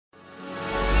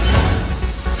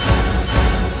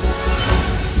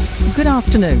Good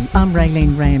afternoon, I'm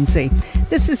Raylene Ramsey.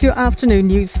 This is your afternoon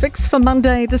news fix for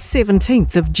Monday the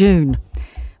 17th of June.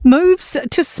 Moves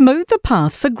to smooth the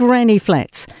path for granny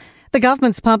flats. The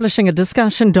government's publishing a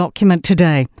discussion document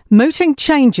today, mooting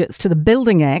changes to the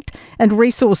Building Act and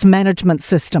resource management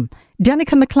system.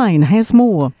 Danica McLean has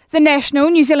more. The National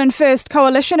New Zealand First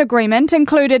Coalition Agreement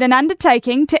included an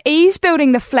undertaking to ease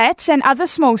building the flats and other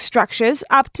small structures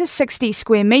up to 60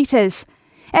 square metres.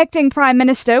 Acting Prime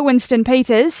Minister Winston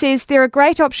Peters says they're a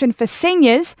great option for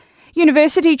seniors,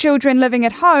 university children living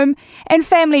at home and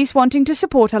families wanting to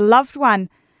support a loved one.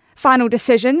 Final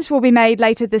decisions will be made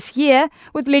later this year,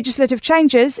 with legislative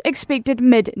changes expected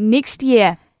mid-next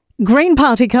year. Green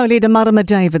Party co-leader Marama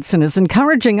Davidson is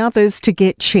encouraging others to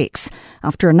get checks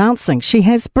after announcing she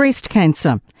has breast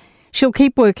cancer. She'll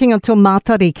keep working until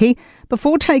Matariki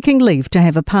before taking leave to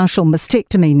have a partial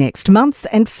mastectomy next month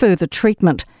and further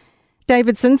treatment.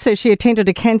 Davidson says she attended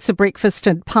a cancer breakfast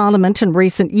in Parliament in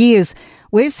recent years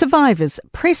where survivors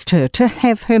pressed her to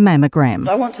have her mammogram.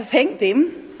 I want to thank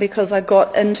them because I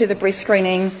got into the breast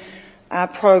screening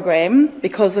program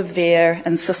because of their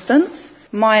insistence.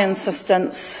 My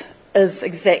insistence is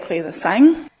exactly the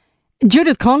same.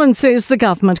 Judith Collins says the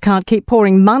government can't keep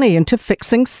pouring money into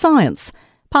fixing science.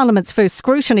 Parliament's first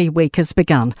scrutiny week has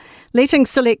begun, letting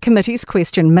select committees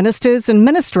question ministers and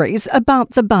ministries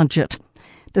about the budget.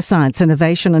 The Science,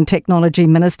 Innovation and Technology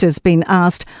Minister's been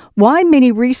asked why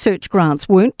many research grants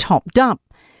weren't topped up.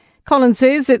 Collins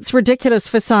says it's ridiculous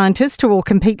for scientists to all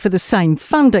compete for the same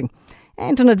funding,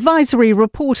 and an advisory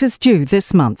report is due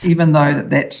this month. Even though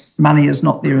that money is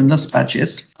not there in this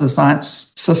budget, the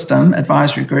Science System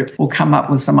Advisory Group will come up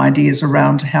with some ideas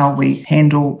around how we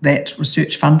handle that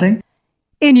research funding.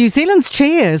 Air New Zealand's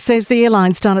chair says the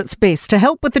airline's done its best to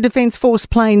help with the Defence Force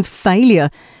plane's failure.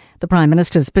 The Prime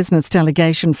Minister's business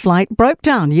delegation flight broke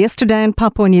down yesterday in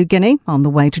Papua New Guinea on the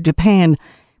way to Japan.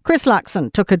 Chris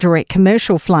Luxon took a direct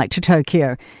commercial flight to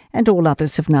Tokyo, and all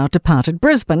others have now departed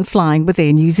Brisbane, flying with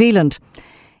Air New Zealand.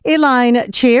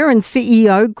 Airline Chair and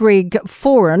CEO Greg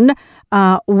Foran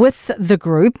are with the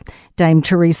group. Dame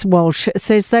Therese Walsh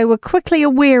says they were quickly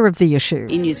aware of the issue.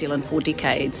 Air New Zealand for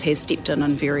decades has stepped in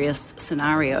various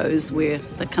scenarios where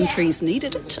the countries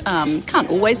needed it.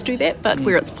 Can't always do that, but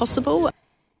where it's possible.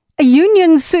 A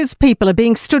union says people are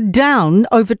being stood down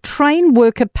over train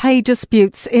worker pay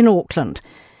disputes in Auckland.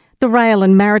 The Rail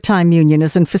and Maritime Union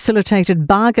is in facilitated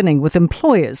bargaining with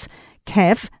employers,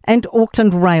 CAF and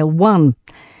Auckland Rail 1.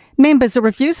 Members are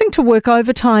refusing to work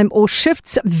overtime or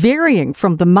shifts varying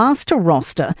from the master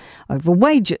roster over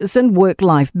wages and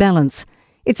work-life balance.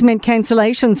 It's meant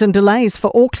cancellations and delays for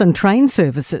Auckland train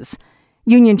services.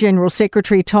 Union General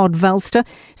Secretary Todd Valster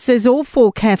says all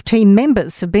 4 CAF team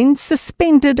members have been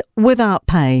suspended without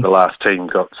pay. The last team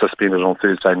got suspended on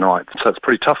Thursday night, so it's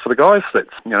pretty tough for the guys. That's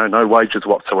no wages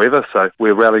whatsoever, so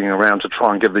we're rallying around to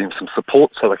try and give them some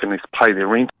support so they can at least pay their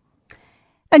rent.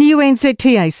 A new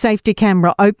NZTA safety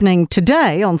camera opening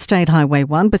today on State Highway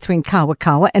 1 between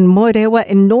Kawakawa and Moerewa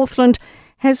in Northland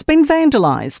has been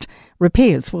vandalised.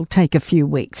 Repairs will take a few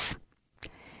weeks.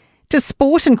 To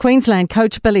sport, in Queensland,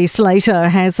 coach Billy Slater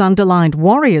has underlined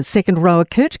Warriors second rower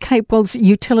Kurt Capewell's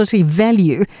utility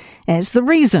value as the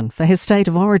reason for his State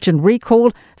of Origin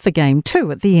recall for Game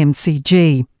 2 at the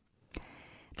MCG.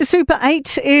 The Super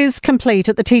 8 is complete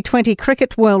at the T20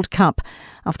 Cricket World Cup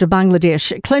after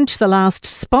Bangladesh clinched the last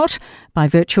spot by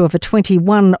virtue of a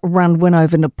 21-run win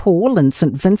over Nepal and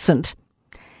St Vincent.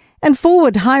 And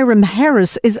forward Hiram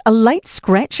Harris is a late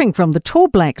scratching from the Tall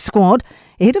Black squad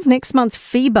ahead of next month's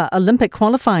FIBA Olympic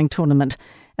qualifying tournament.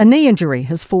 A knee injury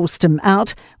has forced him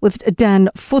out, with Dan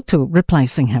Futu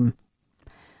replacing him.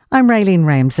 I'm Raylene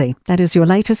Ramsey. That is your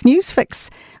latest news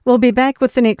fix. We'll be back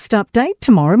with the next update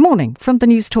tomorrow morning from the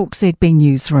Newstalk ZB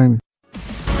newsroom.